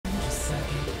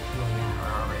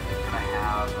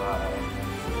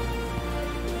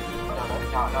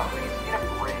No, no, we need a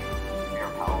break. Your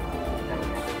power. Then we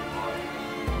have to deploy.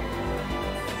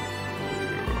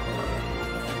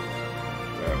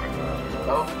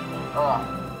 Oh,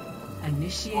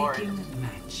 Initiating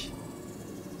match.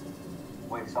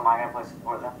 Wait, so am I gonna play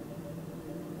support then?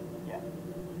 Yeah.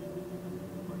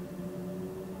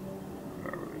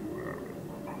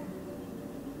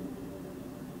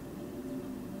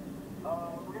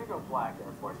 We're gonna go black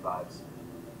Air Force vibes.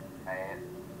 Okay.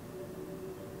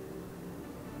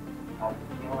 I'm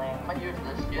feeling. I use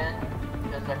this skin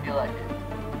because I feel like it.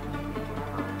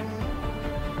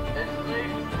 It's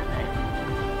safe to me.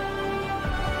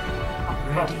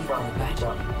 Ready for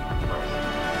battle.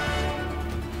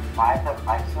 I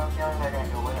still feel like they're gonna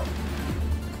go with it.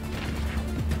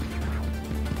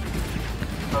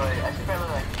 Oh wait, I should probably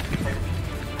like play the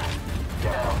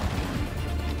Yeah.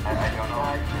 I don't know.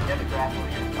 you have a grapple,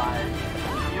 you're fine.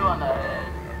 You on the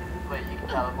edge. Wait, you can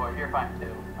teleport. You're fine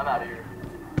too. I'm out of here.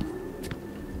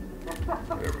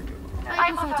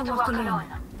 I prefer to walk alone,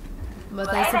 but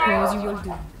I suppose you will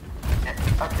do.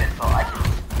 Okay, so I can.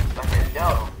 Okay, yo.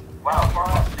 Wow, far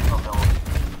off single build.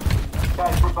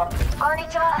 Guys, we're about to.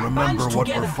 Remember what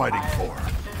we're fighting for.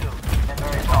 No,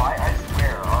 I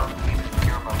swear, our team is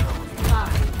pure mobility. 5,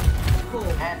 4,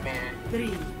 And made it. 3,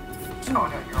 2, Oh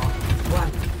no, you're on.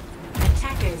 1.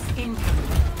 Attackers incoming.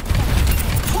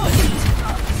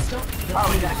 Stop the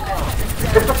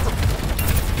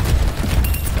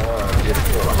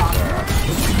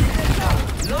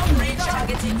long range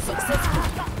targeting successful.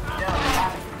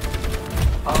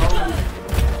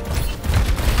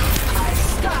 I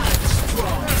start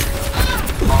strong.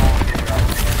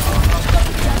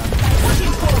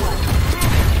 Pushing forward.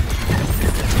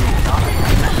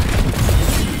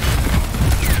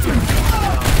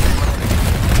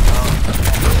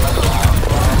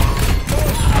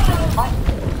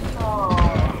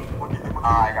 I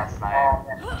got sniped.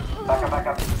 Back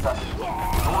up.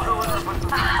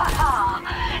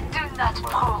 Do not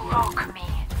provoke me.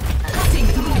 Cutting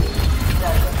through.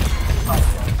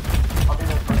 I'll do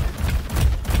this first.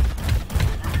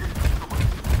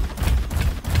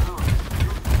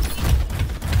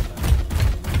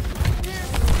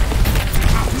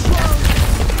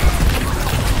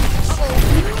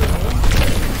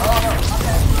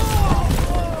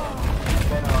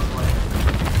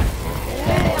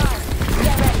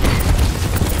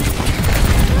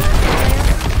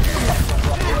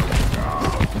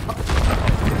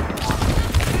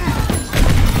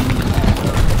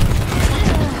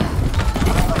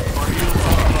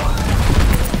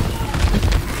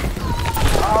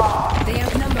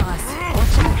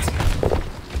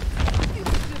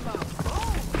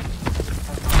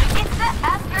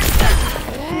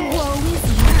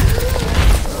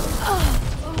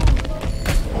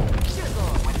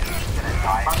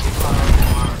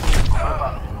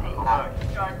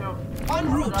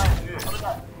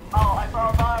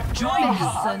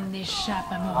 Personne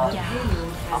n'échappe à mon regard.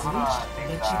 I'm gonna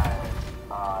think that,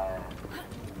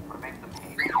 would make the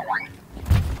pain.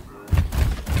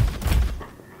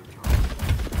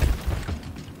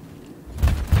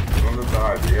 That's the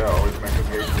idea, always make a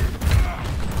pastry.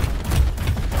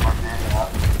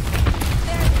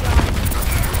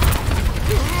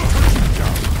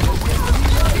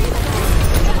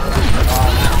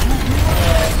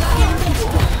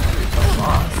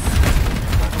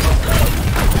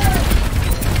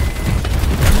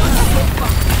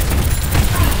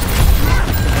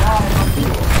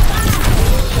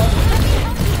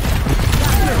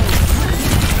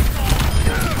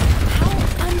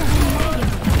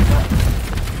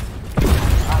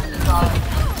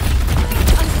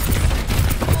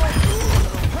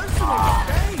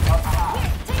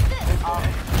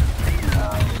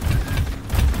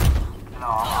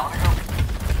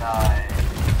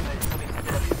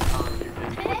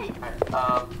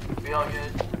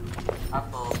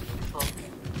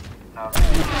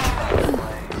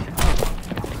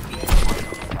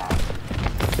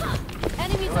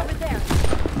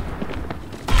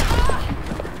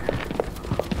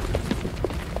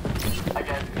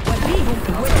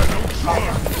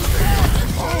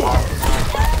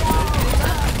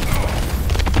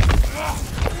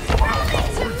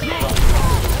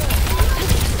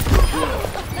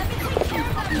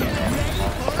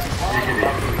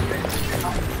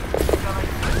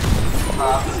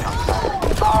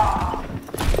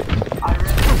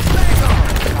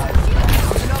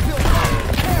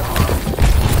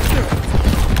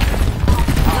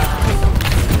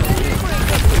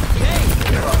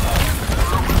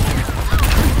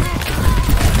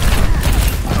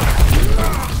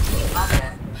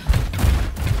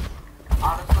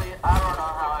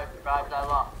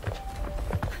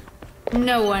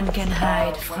 No one can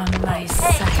hide from my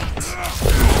sight.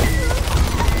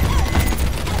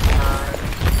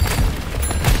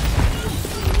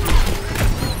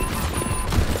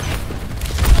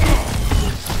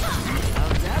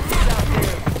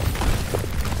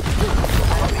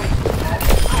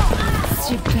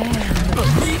 Super.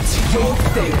 Meet your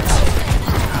fate.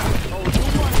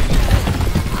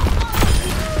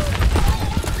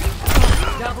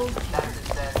 Double.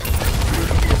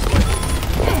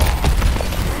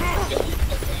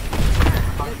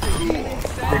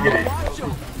 Giggity.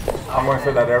 I'm going to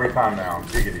say that every time now.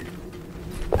 Giggity.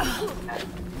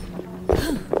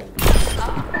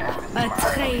 A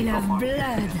trail of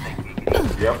blood.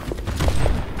 Yep.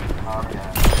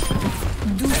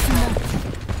 Doucement.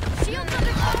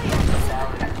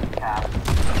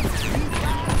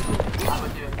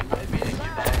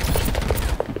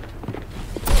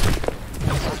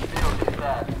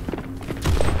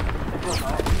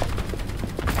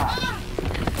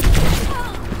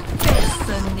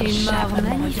 Une mort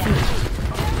magnifique.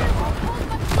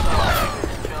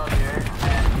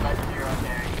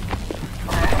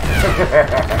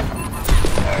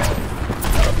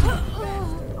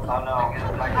 Oh no.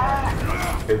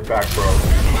 His back broke.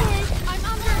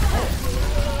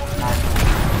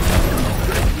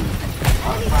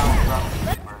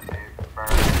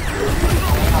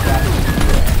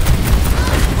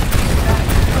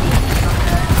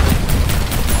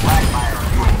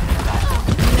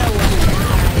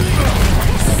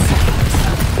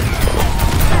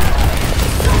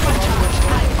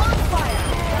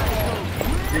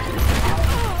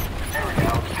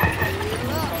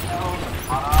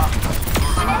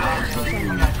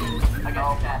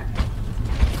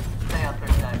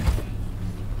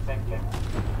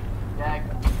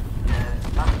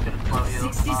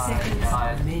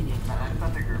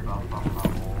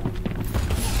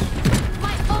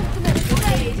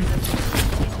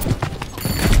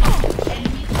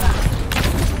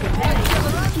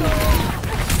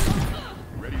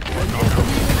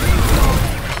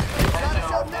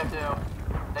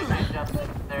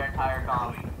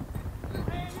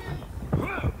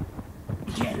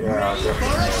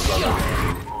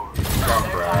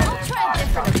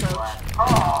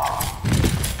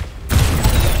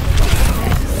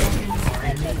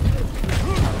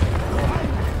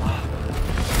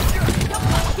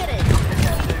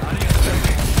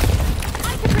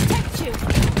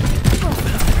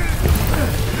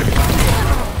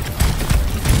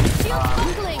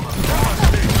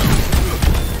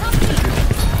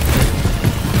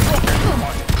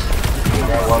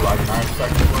 Yeah, like 9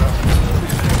 seconds left.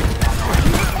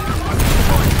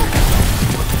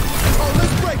 Oh,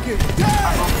 let's break it!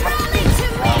 Rally to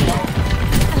me!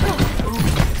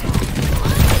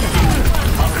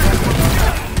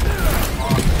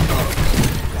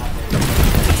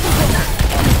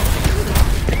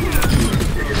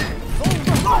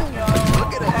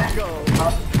 Look at that go!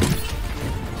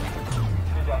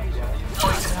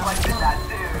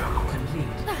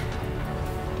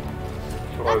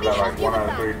 So what is that, like 1 out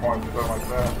of 3 points or something like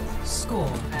that? Score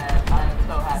And I'm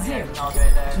so happy 0 I can all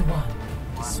right there. to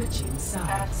 1. Switching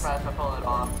sides. Press, I pulled it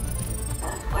off.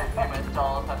 Like, my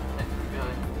stalls have to think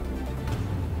good.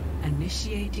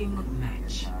 Initiating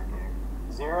match.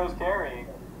 Zero's carrying.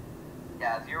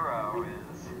 Yeah, Zero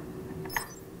is.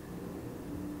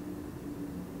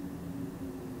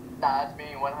 Nah, that's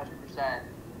me 100%.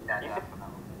 Yeah, definitely.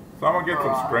 Someone get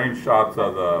some screenshots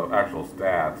of the actual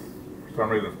stats. For some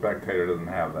reason, Spectator doesn't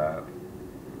have that.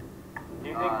 Do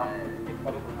you think it's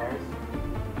better than theirs?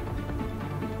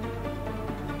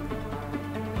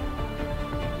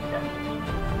 Yeah.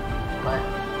 But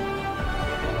do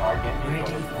you think our game is Ready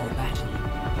better than for theirs? battle.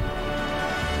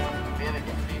 We have a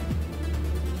Genji.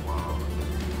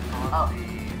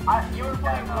 Oh, you were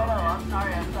playing Widow. I'm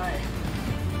sorry.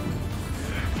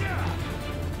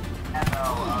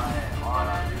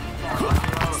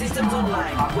 Systems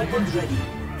online. Weapons ready.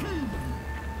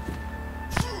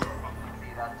 See,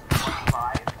 that's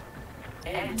 5.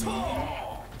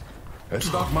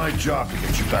 It's not my job to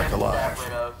get you back alive.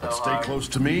 But stay close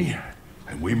to me,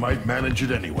 and we might manage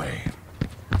it anyway.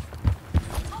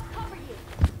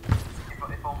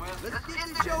 Let's get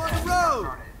the show on the road!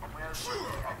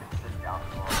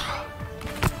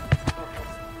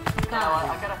 I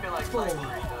kind of feel like 4,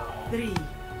 3,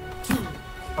 2,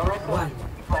 1.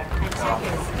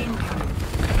 Seconds incoming.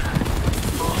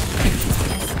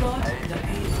 Escort the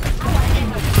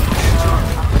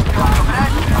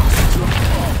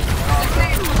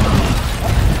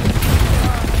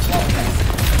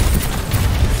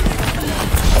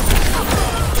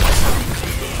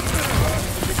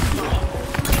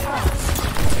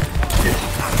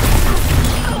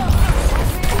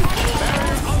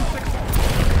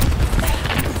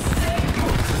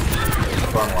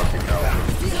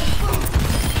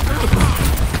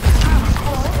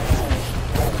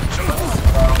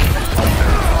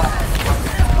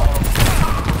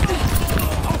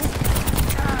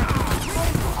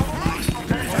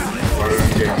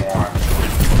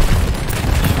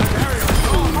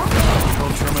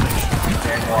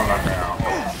one right now.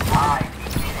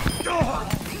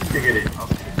 Giggity.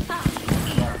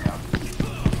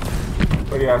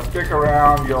 But yeah, stick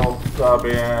around. You'll sub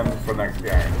in for next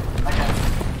game.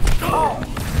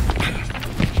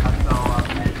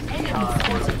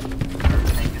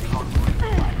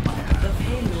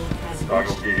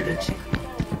 Doggle giggity.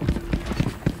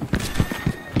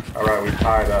 Alright, we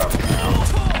tied up now.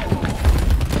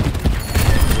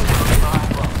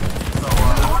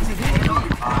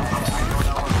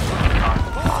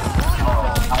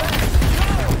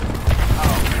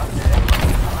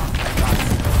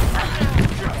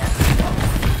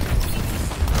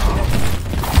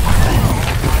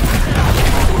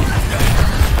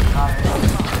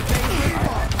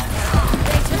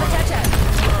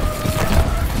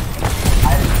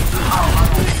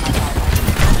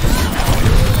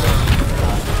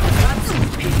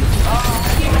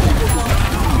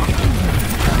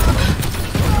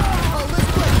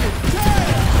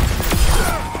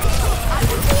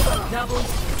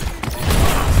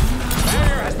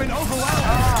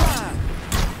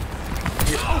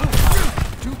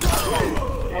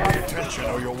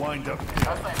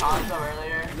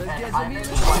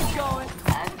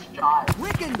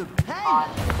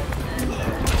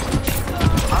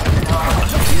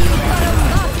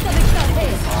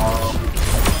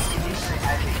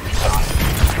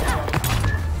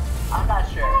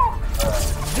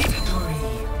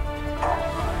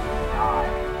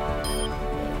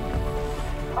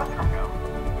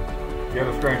 Get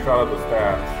a screenshot of the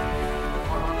stats.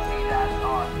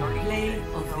 Play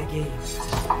of the game.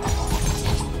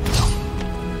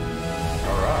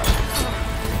 Alright.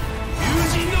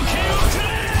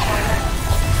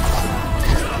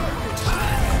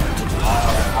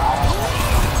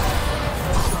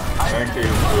 Thank you,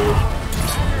 dude.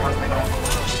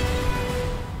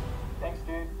 Thanks,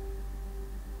 dude.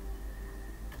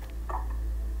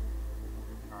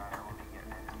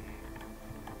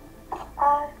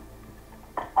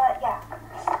 Yeah.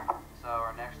 So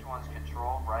our next one's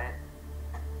control, right?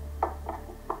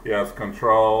 Yes,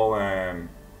 control and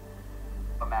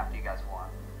What map do you guys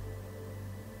want?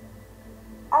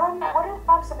 What are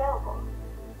maps available?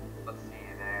 Let's see,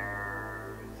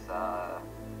 there's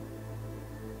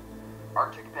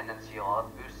Arctic Peninsula,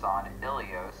 Busan,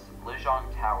 Ilios,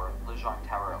 Lejong Tower,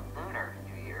 Lunar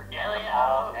New Year,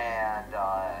 Ilios! and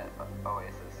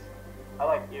Oasis. I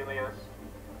like Ilios.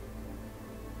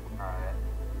 Alright.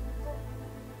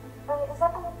 Wait, is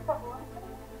that the one with the horn?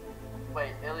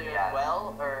 Wait, Ilios Yes.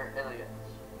 well or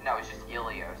Ilios? No, it's just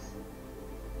Ilios.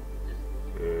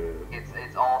 uh,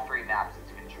 It's all three maps,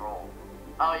 it's control.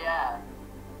 Oh yeah.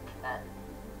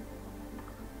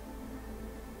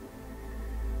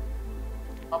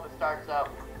 Hope it starts out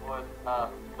with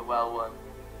the well one.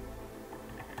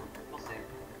 We'll see.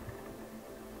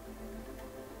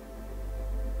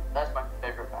 That's my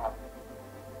favorite map.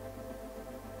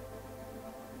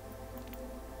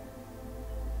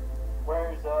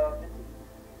 Where's Give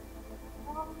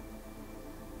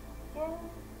a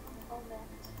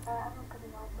moment. I'm not gonna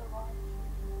know for watch.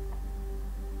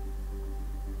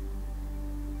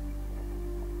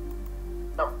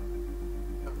 No.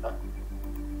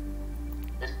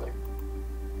 Basically.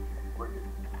 We're good.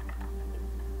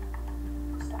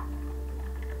 Stop.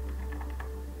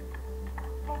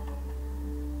 Thank you.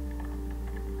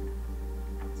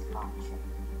 It's launching.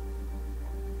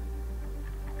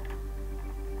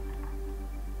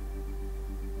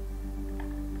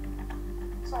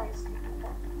 Sorry, Steve.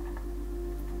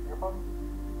 Your phone?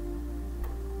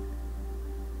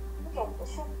 Okay, it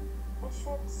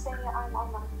should say I'm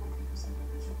online. It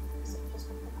should say just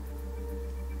with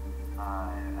the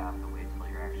I have to wait till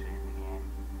you're actually in the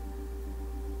game.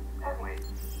 And Okay. wait.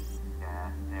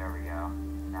 Yeah, there we go.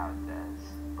 Now it says.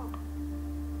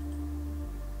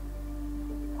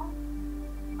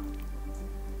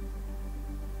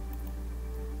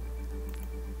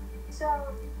 So,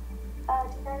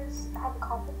 do you guys have a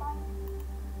conflict line?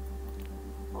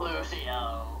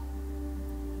 Lucio.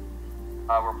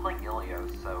 We're playing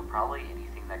Ilios, so probably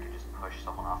anything that could just push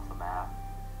someone off the map.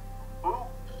 Oops.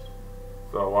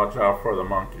 so watch out for the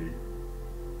monkey.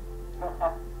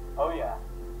 Oh yeah.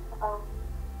 Um,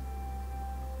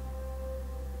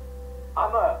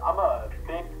 I'm a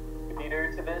big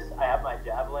leader to this. I have my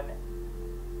javelin.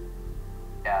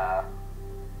 Yeah.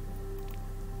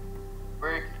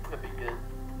 Rick could be good.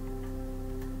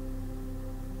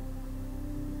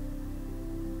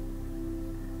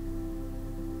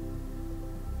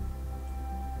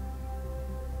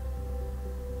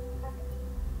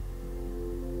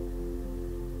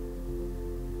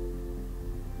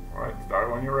 Alright,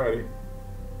 start when you're ready.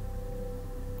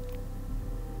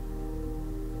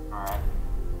 Alright.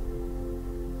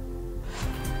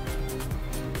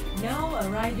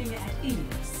 arriving at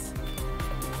Ilios.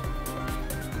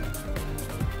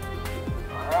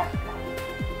 Alright.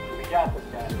 We got this,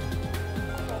 guys.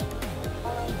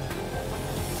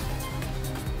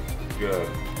 Good.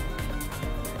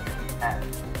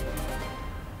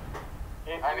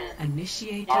 I mean,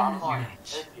 Initiating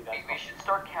match. we should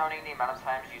start counting the amount of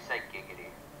times you say giggity.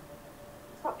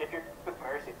 If you're with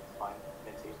Mercy, it's fine.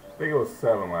 It's easy. I think it was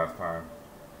 7 last time.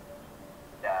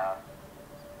 Yeah.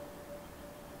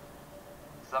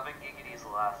 7 giggities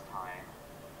last time.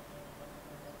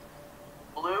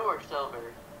 Blue or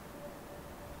silver?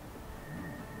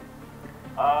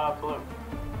 Blue.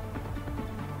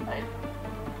 Right?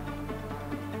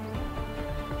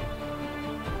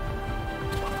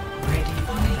 Ready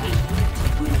only in unity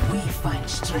will we find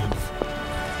strength.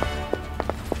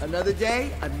 Another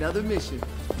day, another mission.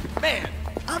 Man,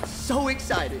 I'm so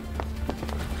excited.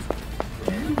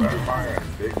 Vampire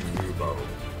and big new bow.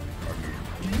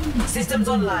 Systems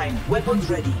online. Weapons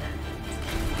ready.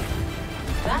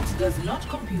 That does not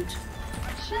compute.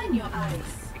 Shine your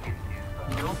eyes.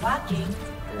 No parking.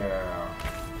 Yeah.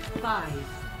 5,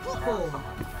 4,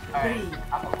 3,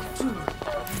 2,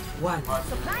 1.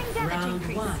 Round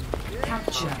 1.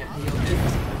 Capture the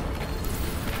objective.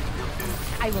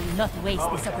 I will not waste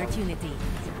this opportunity.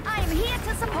 I am here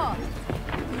to support.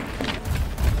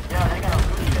 Yeah, they got a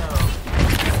Lucio.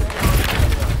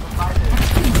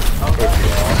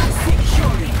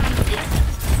 Securing.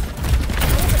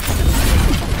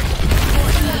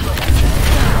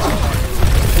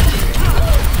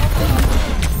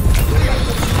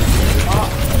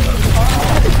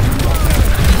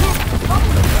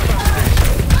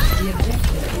 The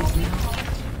objective is now.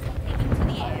 Into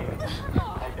the air.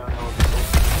 I don't know what this is.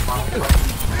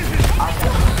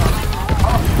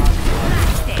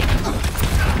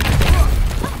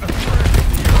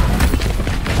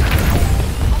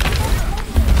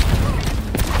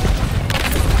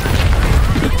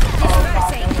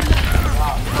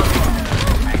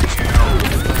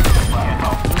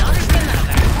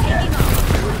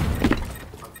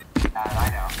 I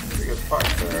know. Big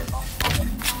fight there.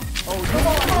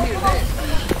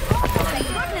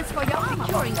 Coordinates for your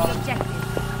securing the objective.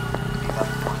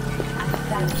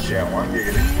 Yeah, 1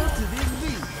 giggity.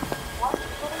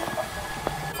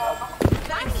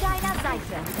 China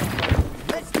Zeichen.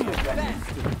 Let's do it fast.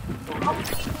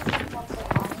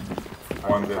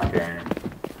 1 this game.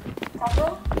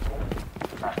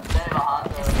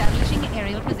 Establishing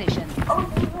aerial position.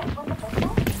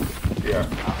 Yeah.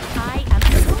 I am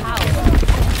the power.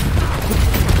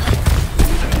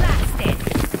 Blasted.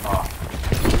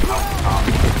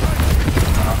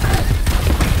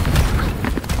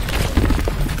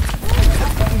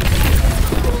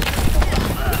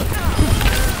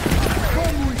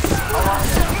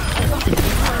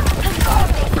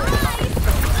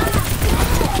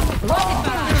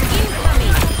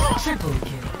 Triple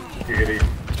kill. Giggity.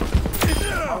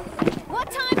 What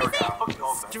time is it?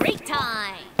 Street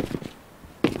time.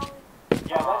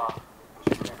 Yeah,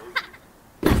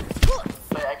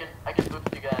 wait, I can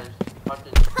boost you guys.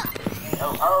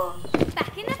 Oh,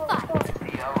 Back in the fight.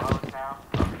 The OOs now?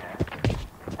 Okay.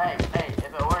 hey, if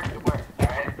it works, it works,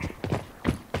 alright?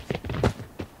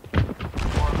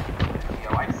 Yo,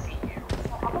 I see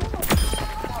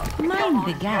you. Mind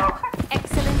the gap.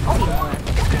 Excellent teamwork.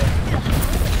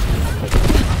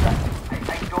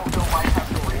 I don't know why I have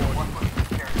to wait one for each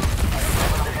character.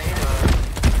 Here goes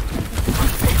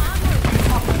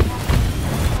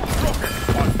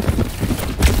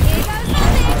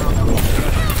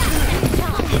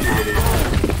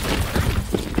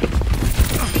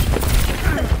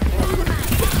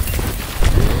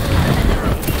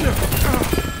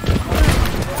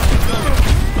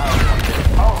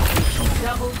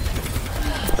Double.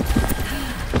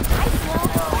 I swore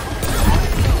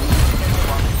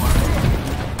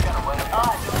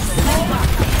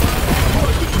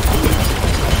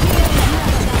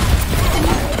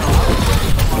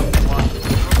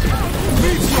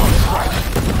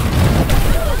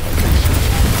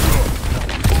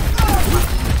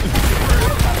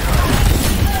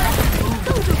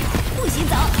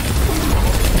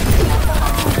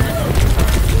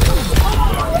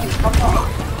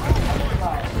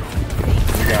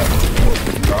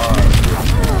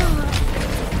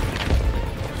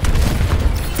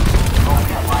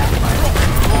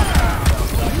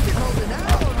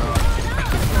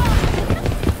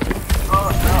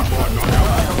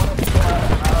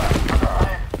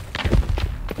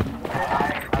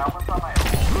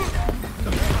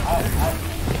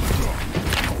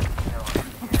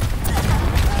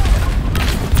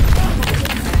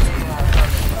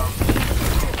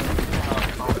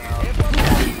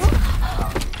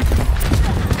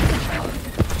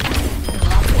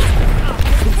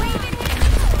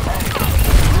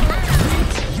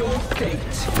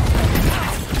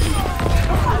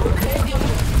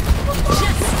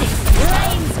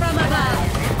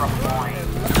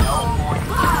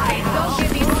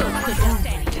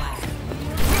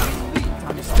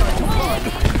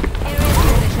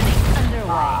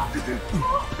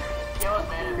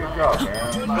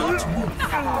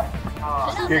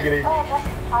Giggity.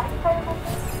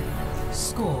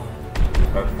 Score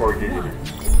That's 4 giggity.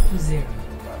 0.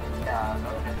 Yeah, no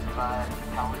survive.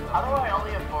 How do I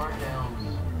only have 4 kills?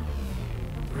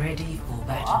 Ready for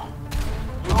battle.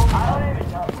 I don't even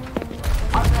know.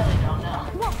 I really don't know.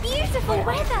 What beautiful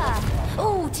weather!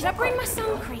 Oh, did I bring my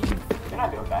sun cream? You're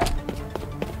not doing bad.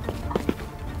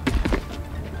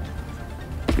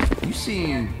 You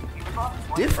seem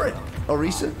different,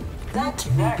 Orisa. That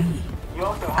may be. You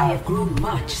also I have have grown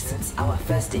much since our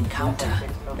first encounter.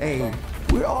 Hey,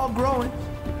 we're all growing.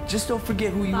 Just don't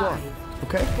forget who you are,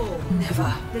 okay?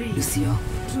 Never, Lucio.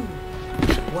 2,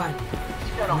 1.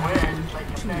 got to win. Like,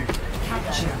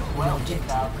 Capture the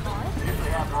objective.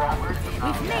 usually have around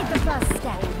We've made the first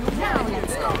step. Now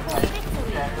let's go for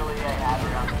victory. generally I have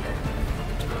around 6.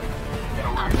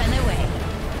 Up and away.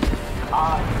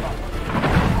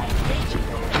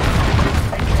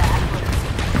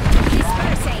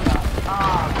 Dispersing.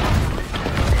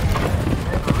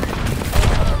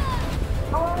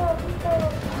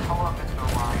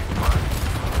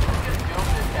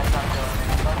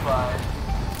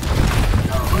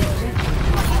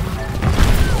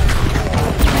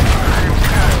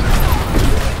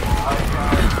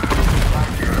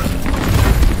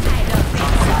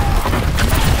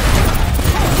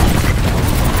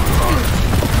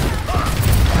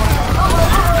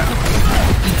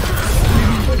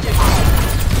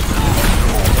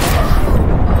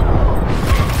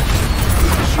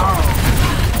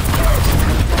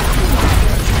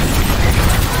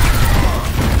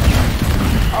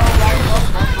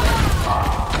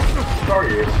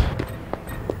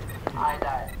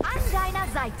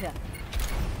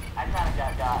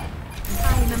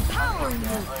 I'm empowering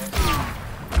you.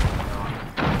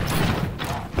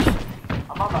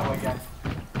 I'm on my way, guys.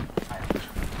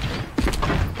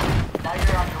 Now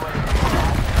you're on your way.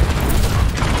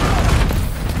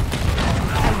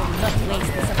 I will not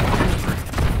waste this opportunity.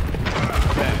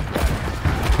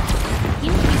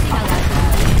 Increasing our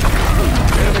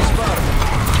Enemy spotted.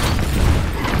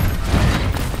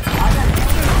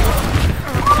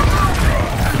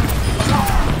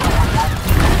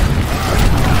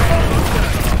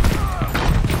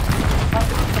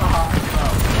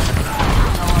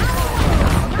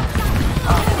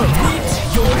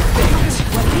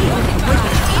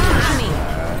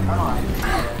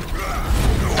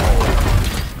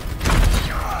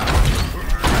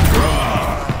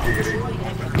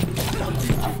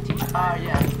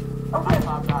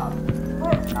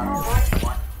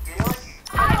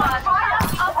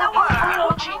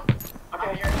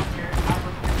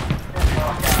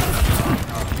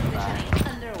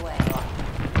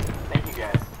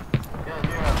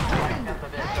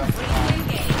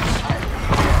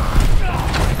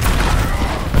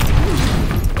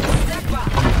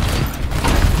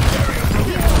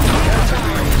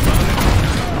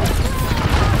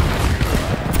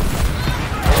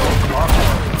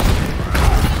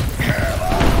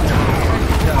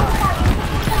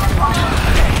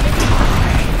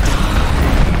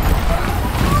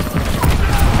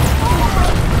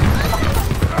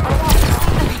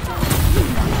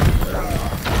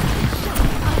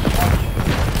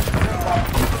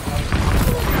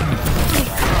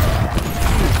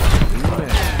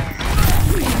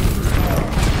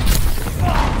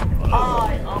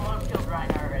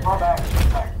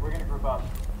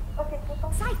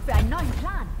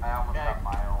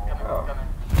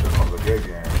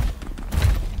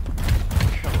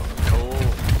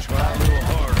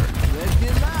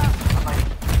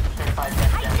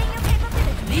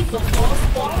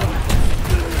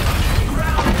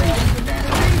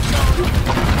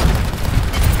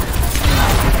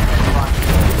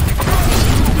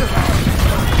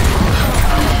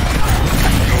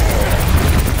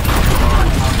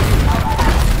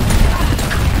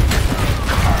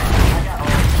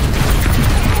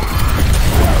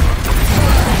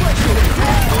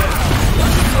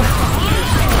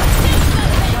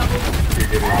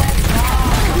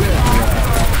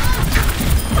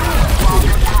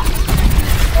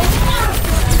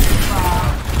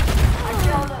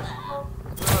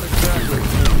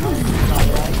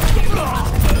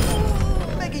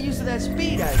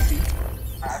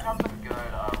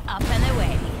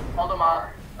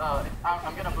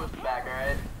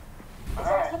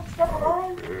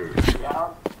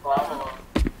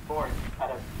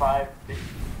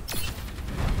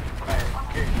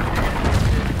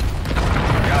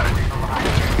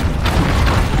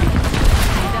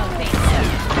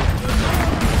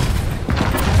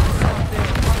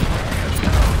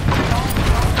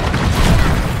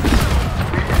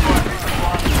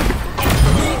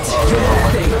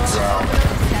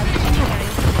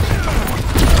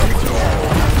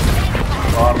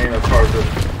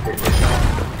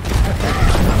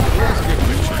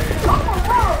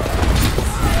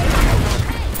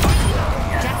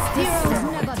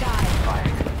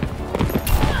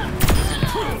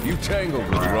 tangled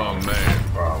with the wrong man.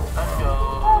 Problem. Let's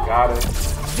go. Got it.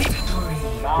 Victory.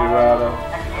 2 out of.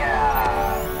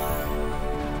 Yeah.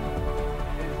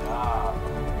 Good job.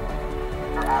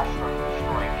 Your Astra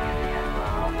destroying me in the end,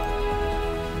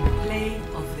 bro. Play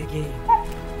of the game.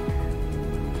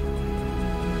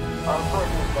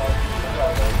 Unfortunate,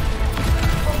 but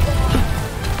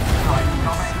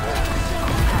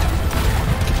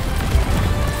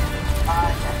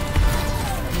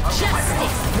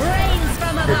Justice reigns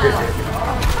from above.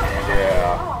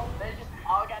 Yeah. they just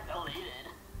all got deleted.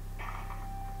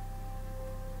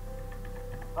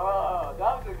 Oh,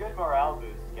 that was a good morale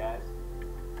boost, guys.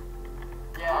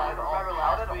 Yeah, I remember How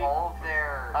last did week. all of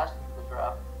their... Last week was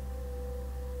rough.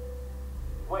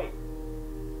 Wait,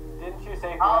 didn't you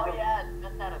say? Oh yeah, it's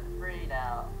best out of 3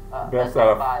 now. Best out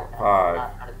of 5. five.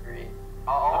 Not out of 3.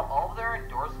 All of their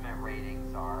endorsement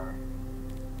ratings are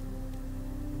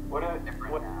What?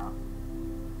 different now.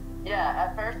 Yeah,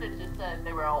 at first it just said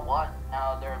they were all 1.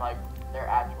 Now they're like their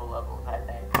actual levels, I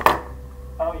think.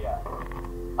 Oh yeah.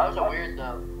 That was a weird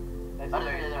though. They So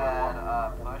said you they said,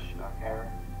 were push? Okay.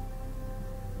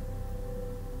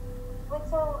 Wait,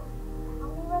 so how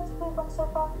many rounds have we won so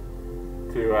far?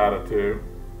 2 out of 2.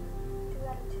 2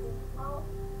 out of 2. Oh,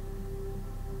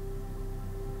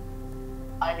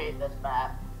 I hate this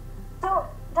map. so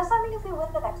does that mean if we win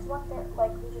the next one,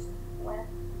 like we just win?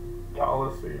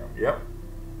 Coliseum. Yep.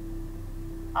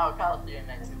 Oh, Coliseum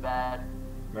ain't too bad.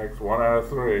 Next 1 out of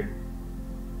 3.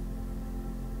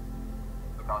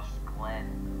 Oh gosh,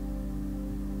 Glenn.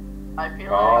 I feel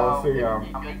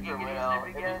Coliseum. like it'd be good for Widow, at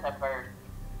least at first.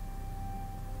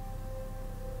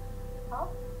 Huh?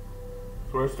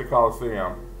 Switch to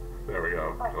Coliseum. There we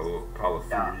go.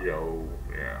 Coliseum.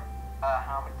 Yeah.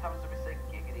 How many times did we say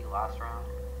giggity last round?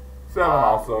 7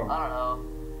 also. I don't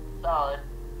know. Solid.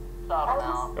 Solid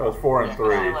amount. It was 4 and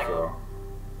 3, Like- so.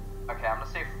 Okay, I'm gonna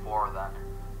say 4 then.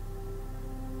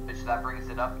 Which that brings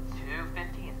it up to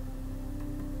 15.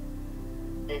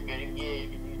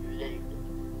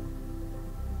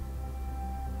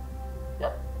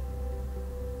 Yep.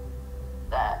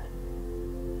 That.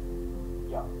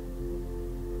 Yeah.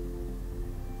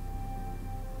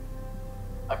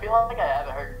 I feel like I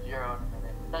haven't heard Zero in a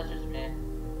minute. That's just me.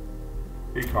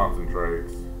 He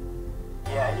concentrates.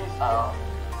 Yeah, he's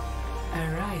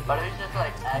Arrive. but he's just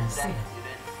like accidentally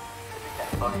muted. It'd be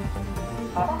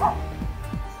kind of funny.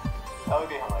 That would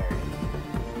be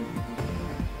hilarious.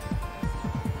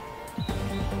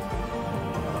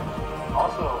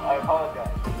 Also, I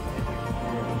apologize.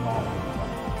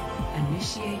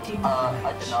 Initiating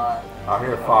I did not. I'm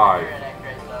here 5. You're an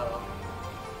X-ray, so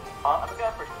I'm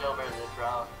going for silver this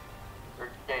round or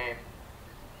game.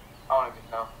 I don't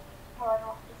even know. No, I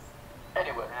don't.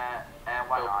 Anyway, And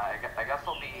why not? I guess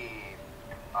I'll be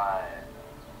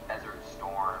Desert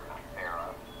Storm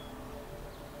Pharaoh.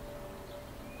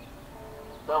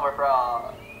 silver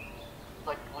frog. It's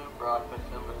like blue frog, but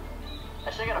silver. I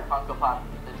should get a Funko Pop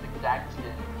this exact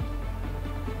skin.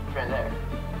 It's right there.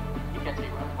 You can see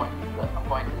where I'm pointing. I'm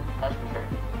pointing. That's for sure.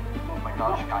 Oh my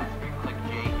gosh, guys, if you click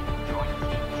J, you can join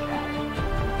Team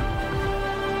Chat.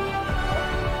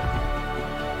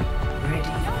 ready for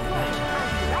battle.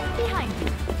 Right behind you.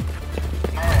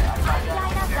 Man, I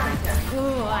tried that.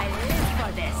 Oh, I live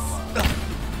for this.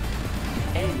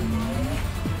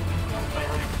 Wait,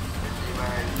 let me see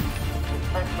where.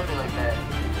 Like literally like that.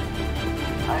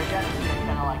 I got a skin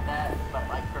kind of like that, but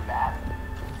like for bad.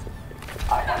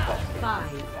 I have that skin.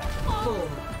 5, 4,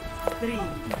 3,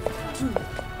 2,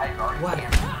 I've already 1.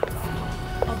 canceled.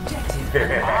 Objective.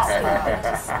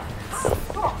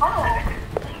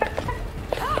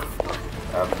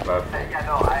 That's Yeah,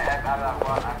 no, I'm not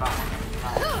one. I'm not one.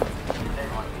 They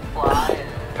want me to fly and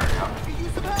there we go.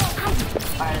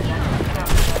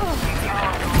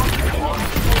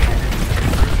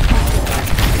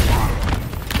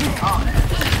 Alright,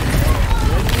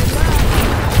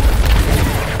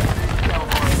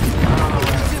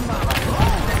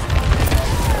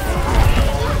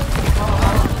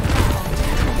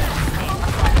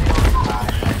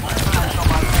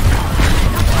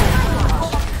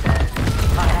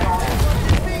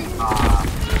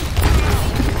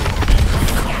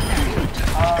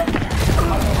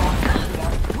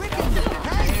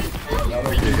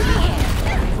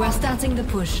 We're starting the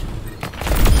push.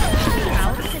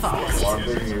 one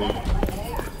big move.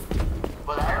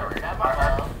 but I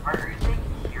Are you saying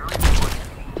you're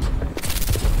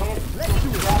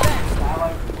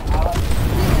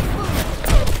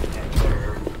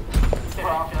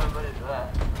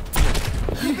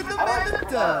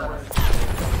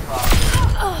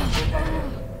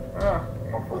Yeah,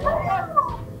 1 for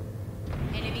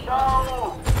 1. Enemy.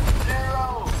 No!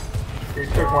 Zero! He He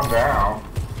took one down.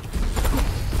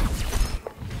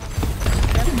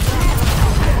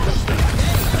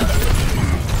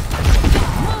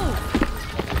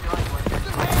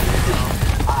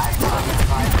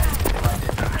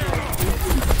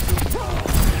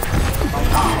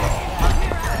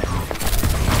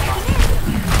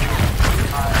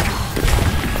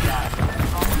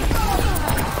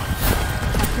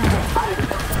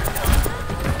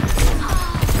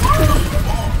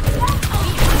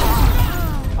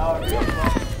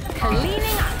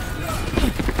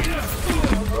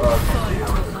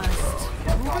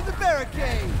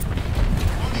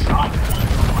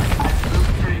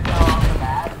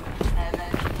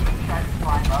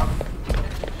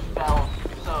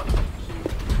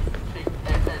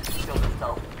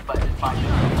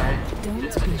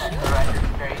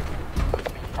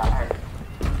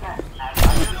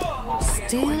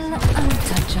 Still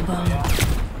untouchable.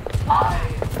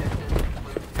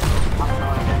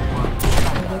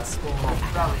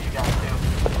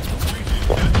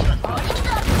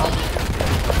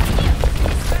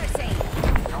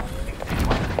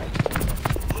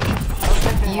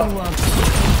 You are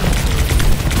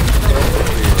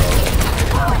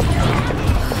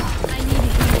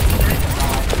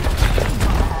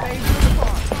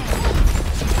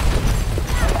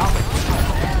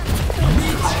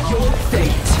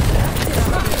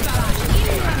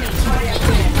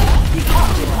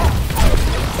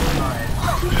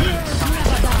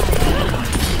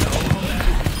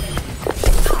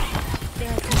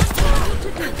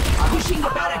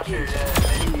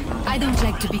I don't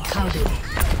like to be crowded.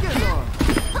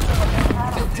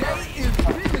 Today is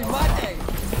really my day.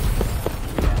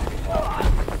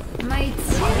 My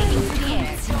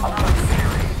ingredients.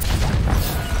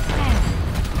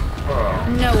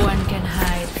 No one can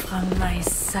hide from my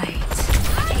sight.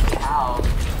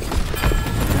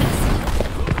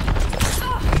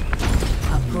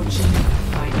 Approaching.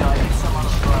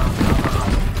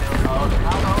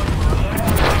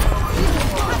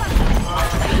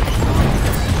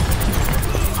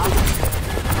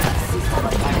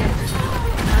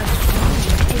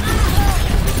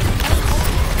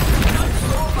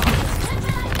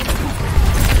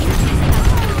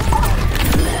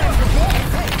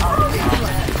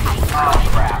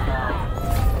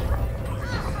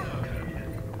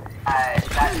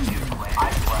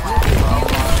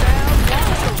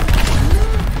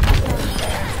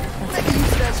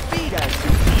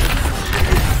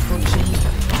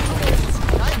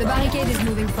 The barricade is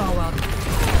moving forward.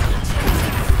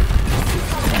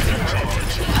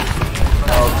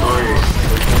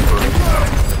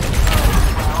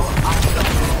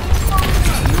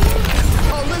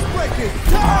 Oh, let's break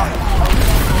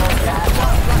it.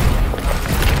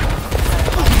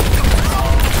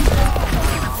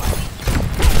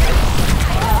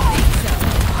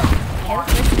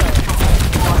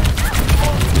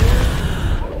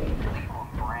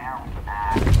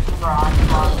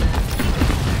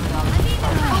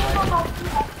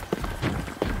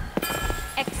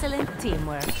 Excellent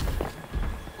teamwork.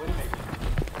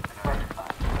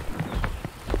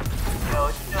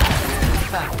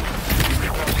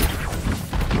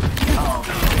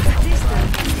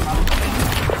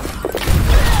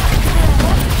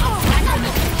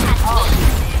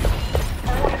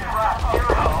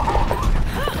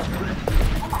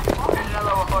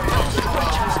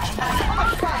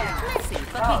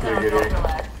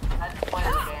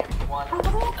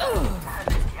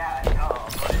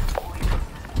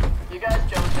 You guys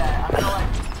chose that. I'm gonna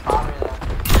like bother them.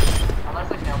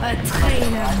 Unless like no A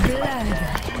trail of blood.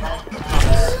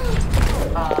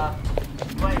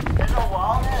 wait, there's a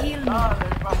wall there? Heal me. Oh,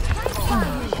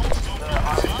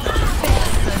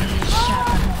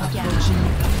 there's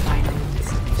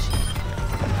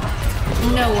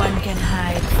No one can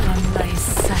hide from my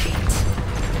sight.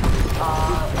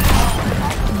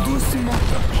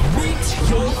 Meet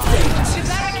your fate. The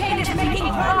barricade is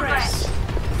making progress.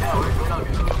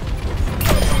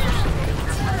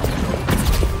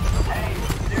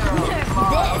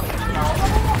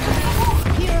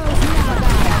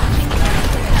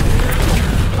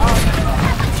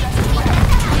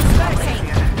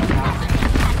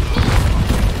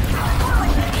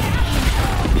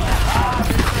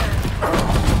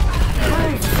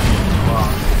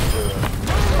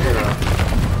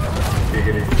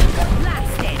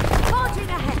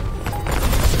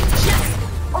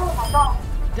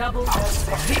 Double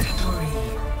victory.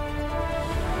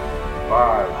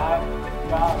 5.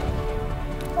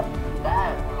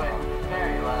 That went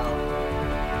very well.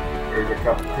 Here's a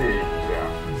cup of tea.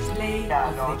 Yeah. Slay Yeah,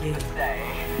 of no, the to game. say.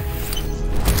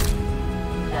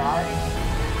 Yeah,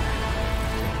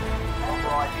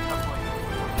 well, I think that's what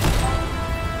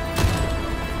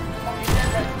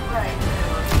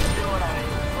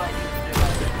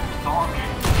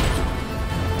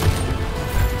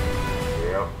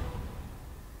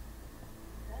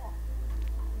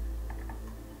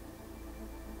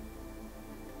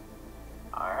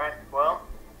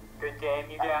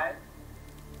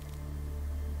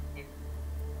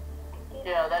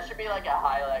should be like a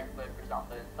highlight clip or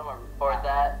something. Someone record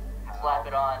that, slap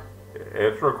it on.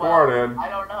 It's recorded. Well, I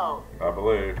don't know, I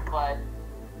believe. but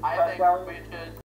I think we should